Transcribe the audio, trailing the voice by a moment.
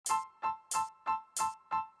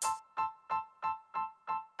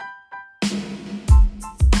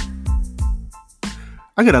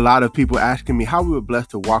I get a lot of people asking me how we were blessed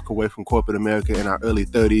to walk away from corporate America in our early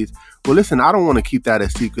 30s. Well, listen, I don't want to keep that a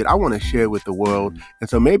secret. I want to share it with the world. And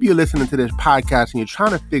so maybe you're listening to this podcast and you're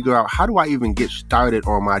trying to figure out, how do I even get started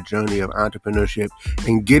on my journey of entrepreneurship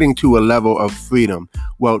and getting to a level of freedom?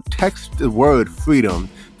 Well, text the word freedom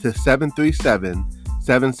to 737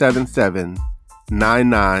 777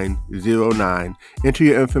 9909. Enter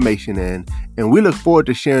your information in, and we look forward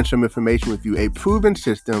to sharing some information with you. A proven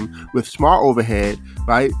system with small overhead,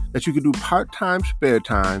 right? That you can do part-time, spare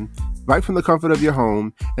time, right from the comfort of your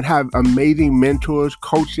home, and have amazing mentors,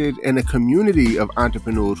 coaches, and a community of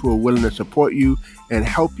entrepreneurs who are willing to support you and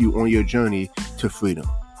help you on your journey to freedom.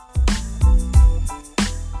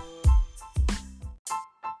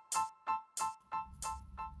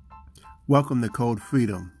 Welcome to Code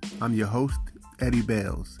Freedom. I'm your host, Eddie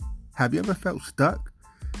Bales. Have you ever felt stuck?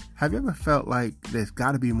 Have you ever felt like there's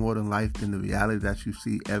got to be more than life than the reality that you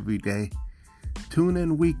see every day? Tune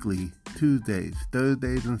in weekly, Tuesdays,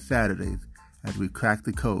 Thursdays, and Saturdays as we crack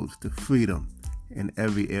the codes to freedom in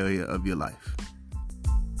every area of your life.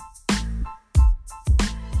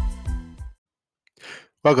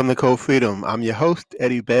 Welcome to Code Freedom. I'm your host,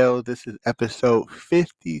 Eddie Bales. This is episode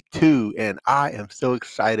 52, and I am so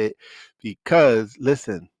excited because,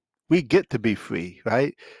 listen, we get to be free,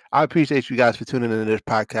 right? I appreciate you guys for tuning into this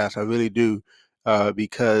podcast. I really do,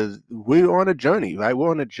 because we're on a journey, right? We're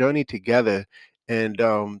on a journey together, and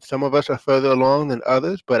some of us are further along than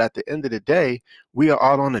others, but at the end of the day, we are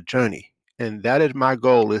all on a journey, and that is my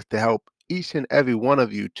goal, is to help each and every one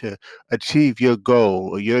of you to achieve your goal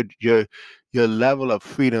or your level of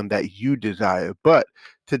freedom that you desire. But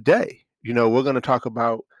today, we're going to talk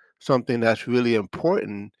about something that's really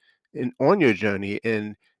important on your journey.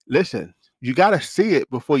 And listen, you got to see it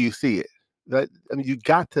before you see it. Right? I mean, you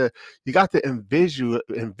got to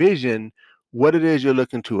envision what it is you're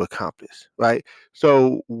looking to accomplish, right?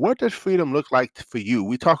 So what does freedom look like for you?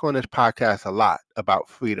 We talk on this podcast a lot about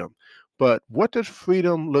freedom, but what does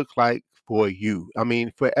freedom look like for you? I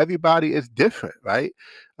mean, for everybody, it's different, right?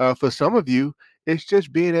 For some of you, it's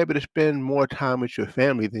just being able to spend more time with your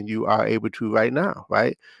family than you are able to right now,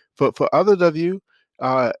 right? For others of you,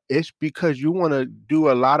 it's because you want to do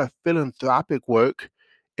a lot of philanthropic work,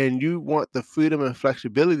 and you want the freedom and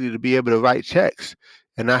flexibility to be able to write checks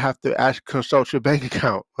and not have to consult your bank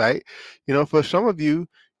account, right? For some of you,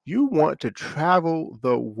 you want to travel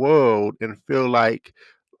the world and feel like,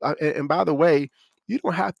 and by the way, you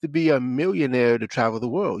don't have to be a millionaire to travel the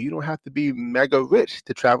world. You don't have to be mega rich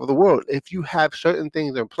to travel the world. If you have certain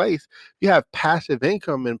things in place, you have passive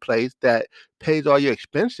income in place that pays all your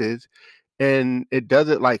expenses, and it does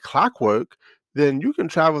it like clockwork, then you can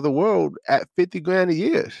travel the world at 50 grand a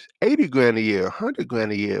year, 80 grand a year, 100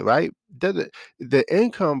 grand a year, right? Doesn't The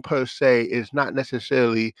income per se is not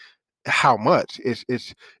necessarily how much.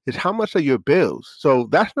 It's how much are your bills. So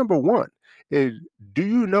that's number one. Is, do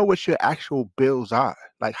you know what your actual bills are?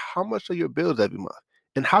 Like, how much are your bills every month?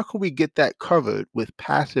 And how can we get that covered with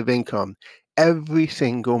passive income every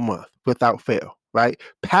single month without fail, right?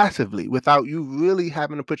 Passively, without you really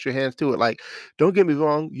having to put your hands to it. Like, don't get me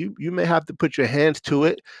wrong, you may have to put your hands to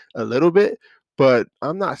it a little bit, but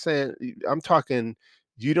I'm not saying, I'm talking,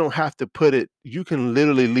 you don't have to put it, you can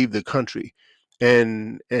literally leave the country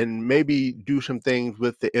and maybe do some things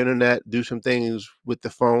with the internet, do some things with the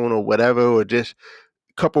phone or whatever, or just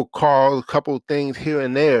a couple calls, couple things here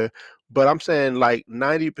and there. But I'm saying like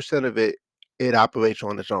 90% of it operates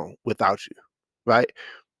on its own without you, right?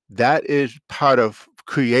 That is part of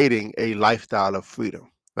creating a lifestyle of freedom,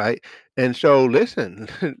 right? And so listen,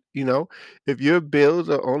 if your bills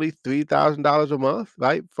are only $3,000 a month,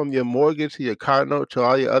 right, from your mortgage to your car note to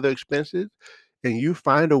all your other expenses, and you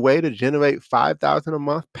find a way to generate 5,000 a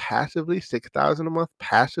month passively, 6,000 a month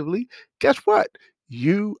passively, guess what?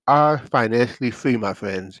 You are financially free, my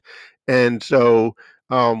friends. And so,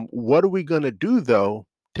 what are we going to do though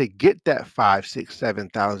to get that 5, 6,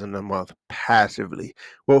 7,000 a month passively?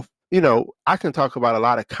 Well, I can talk about a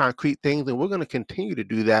lot of concrete things, and we're going to continue to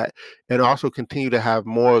do that and also continue to have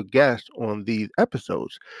more guests on these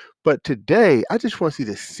episodes. But today, I just want you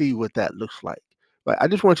to see what that looks like. Like, I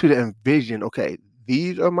just want you to envision, okay,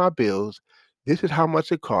 these are my bills. This is how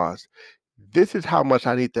much it costs. This is how much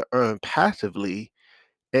I need to earn passively.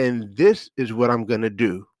 And this is what I'm going to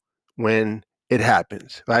do when it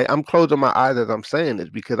happens, right? I'm closing my eyes as I'm saying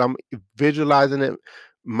this because I'm visualizing it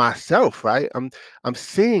myself, right? I'm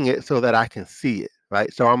seeing it so that I can see it,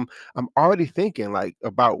 right? So I'm already thinking like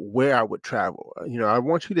about where I would travel. I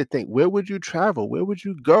want you to think, where would you travel? Where would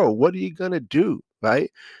you go? What are you going to do,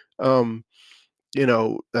 right?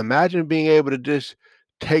 Imagine being able to just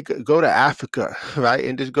go to Africa, right,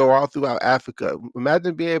 and just go all throughout Africa.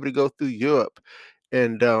 Imagine being able to go through Europe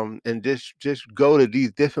and just go to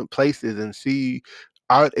these different places and see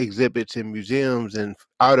art exhibits and museums and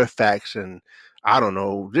artifacts and I don't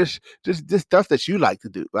know, just this stuff that you like to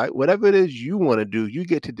do, right? Whatever it is you want to do, you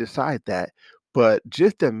get to decide that. But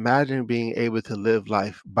just imagine being able to live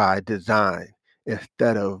life by design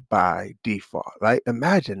instead of by default, right?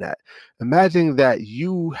 Imagine that. Imagine that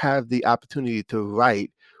you have the opportunity to write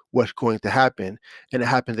what's going to happen and it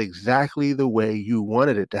happens exactly the way you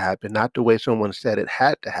wanted it to happen, not the way someone said it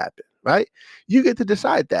had to happen, right? You get to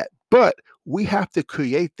decide that. But we have to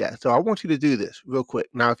create that. So I want you to do this real quick.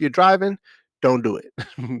 Now, if you're driving, don't do it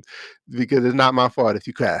because it's not my fault if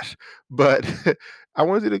you crash. But I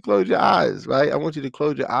want you to close your eyes, right? I want you to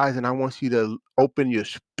close your eyes and I want you to open your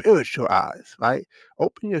spiritual eyes, right?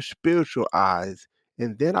 Open your spiritual eyes.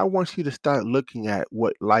 And then I want you to start looking at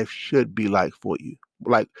what life should be like for you.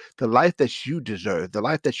 Like the life that you deserve, the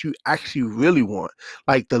life that you actually really want,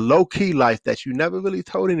 like the low key life that you never really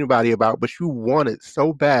told anybody about, but you want it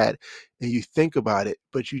so bad and you think about it,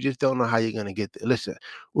 but you just don't know how you're going to get there. Listen,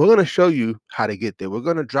 we're going to show you how to get there. We're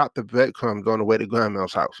going to drop the breadcrumbs on the way to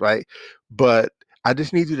grandma's house, right? But I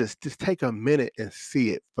just need you to just take a minute and see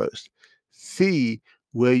it first. See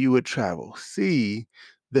where you would travel. See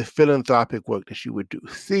the philanthropic work that you would do.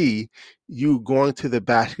 See you going to the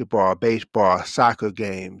basketball, baseball, soccer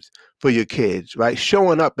games for your kids, right?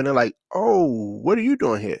 Showing up and they're like, oh, what are you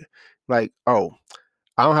doing here? Like, oh,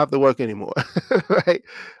 I don't have to work anymore, right?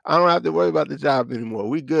 I don't have to worry about the job anymore.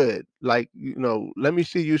 We good. Like, let me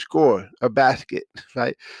see you score a basket,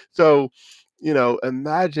 right? So,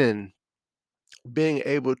 imagine being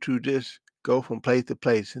able to just go from place to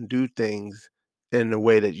place and do things in the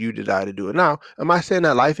way that you desire to do it. Now, am I saying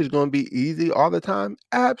that life is going to be easy all the time?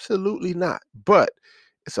 Absolutely not. But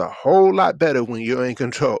it's a whole lot better when you're in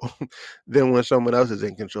control than when someone else is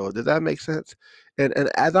in control. Does that make sense? And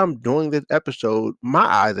as I'm doing this episode, my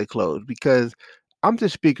eyes are closed because I'm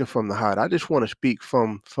just speaking from the heart. I just want to speak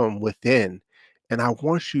from within. And I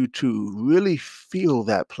want you to really feel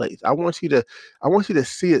that place. I want you to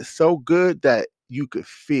see it so good that you could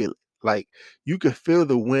feel it. Like you could feel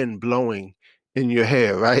the wind blowing in your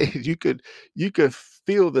hair, right? You could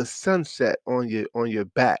feel the sunset on your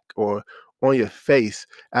back or on your face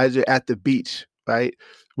as you're at the beach, right?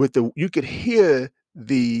 You could hear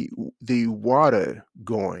the water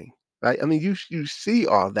going, right? I mean, you see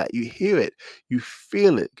all that, you hear it, you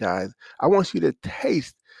feel it, guys. I want you to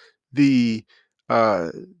taste the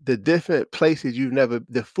uh the different places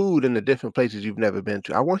the food in the different places you've never been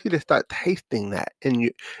to. I want you to start tasting that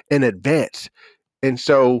in advance. And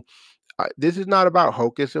so this is not about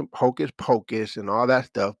hocus pocus and all that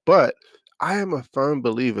stuff, but I am a firm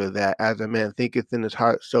believer that as a man thinketh in his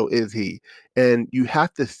heart, so is he. And you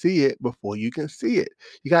have to see it before you can see it.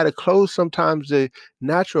 You got to close sometimes the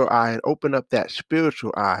natural eye and open up that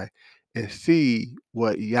spiritual eye and see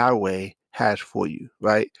what Yahweh has for you,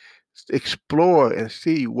 right? Explore and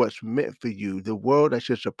see what's meant for you, the world that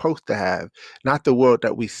you're supposed to have, not the world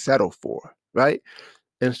that we settle for, right?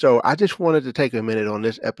 And so I just wanted to take a minute on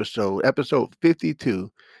this episode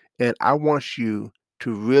 52, and I want you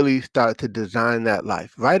to really start to design that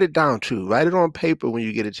life. Write it down too. Write it on paper when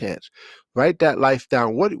you get a chance. Write that life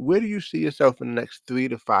down. Where do you see yourself in the next 3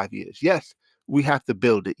 to 5 years? Yes, we have to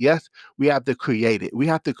build it. Yes, we have to create it. We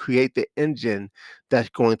have to create the engine that's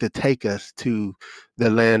going to take us to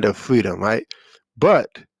the land of freedom, right? But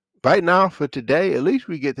right now, for today, at least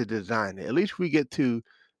we get to design it. At least we get to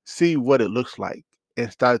see what it looks like and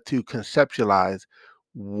start to conceptualize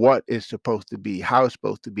what it's supposed to be, how it's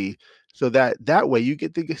supposed to be, so that way you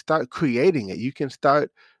start creating it. You can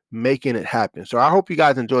start making it happen. So I hope you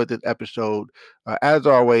guys enjoyed this episode. As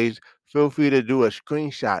always, feel free to do a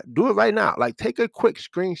screenshot. Do it right now. Like take a quick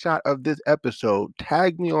screenshot of this episode.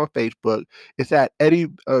 Tag me on Facebook. It's at Eddie.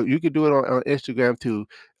 You can do it on Instagram too.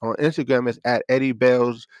 On Instagram, it's at Eddie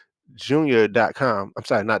Bells junior.com. I'm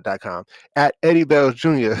sorry, not .com, at Eddie Bells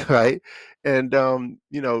Jr., right? And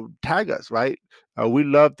tag us, right? We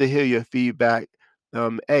love to hear your feedback.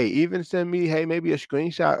 Hey, even send me, hey, maybe a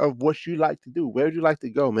screenshot of what you like to do. Where'd you like to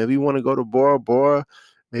go? Maybe you want to go to Bora Bora.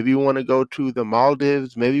 Maybe you want to go to the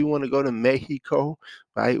Maldives. Maybe you want to go to Mexico,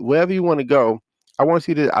 right? Wherever you want to go. I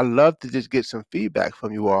love to just get some feedback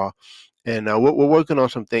from you all. And we're working on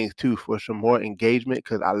some things too for some more engagement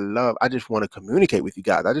because I just want to communicate with you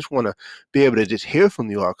guys. I just want to be able to just hear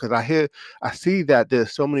from you all because I see that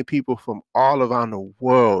there's so many people from all around the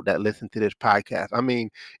world that listen to this podcast. I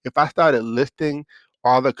mean, if I started listing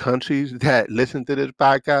all the countries that listen to this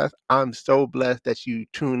podcast. I'm so blessed that you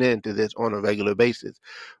tune in to this on a regular basis.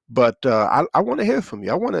 But I want to hear from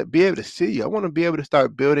you. I want to be able to see you. I want to be able to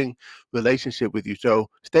start building relationship with you. So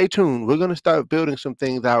stay tuned. We're going to start building some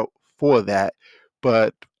things out for that.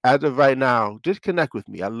 But as of right now, just connect with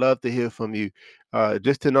me. I love to hear from you,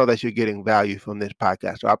 just to know that you're getting value from this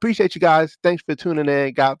podcast. So I appreciate you guys. Thanks for tuning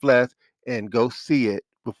in. God bless, and go see it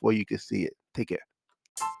before you can see it. Take care.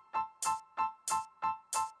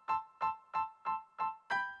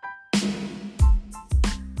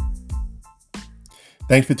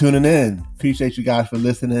 Thanks for tuning in. Appreciate you guys for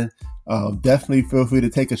listening. Definitely feel free to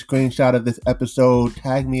take a screenshot of this episode,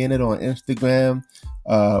 tag me in it on Instagram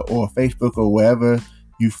or Facebook or wherever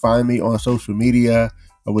you find me on social media.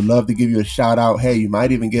 I would love to give you a shout out. Hey, you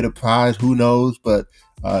might even get a prize. Who knows? But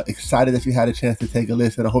excited that you had a chance to take a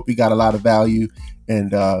listen. I hope you got a lot of value.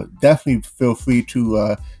 And definitely feel free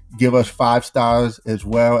to give us 5 stars as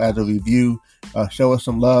well as a review. Show us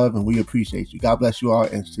some love, and we appreciate you. God bless you all,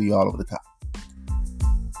 and see you all over the top.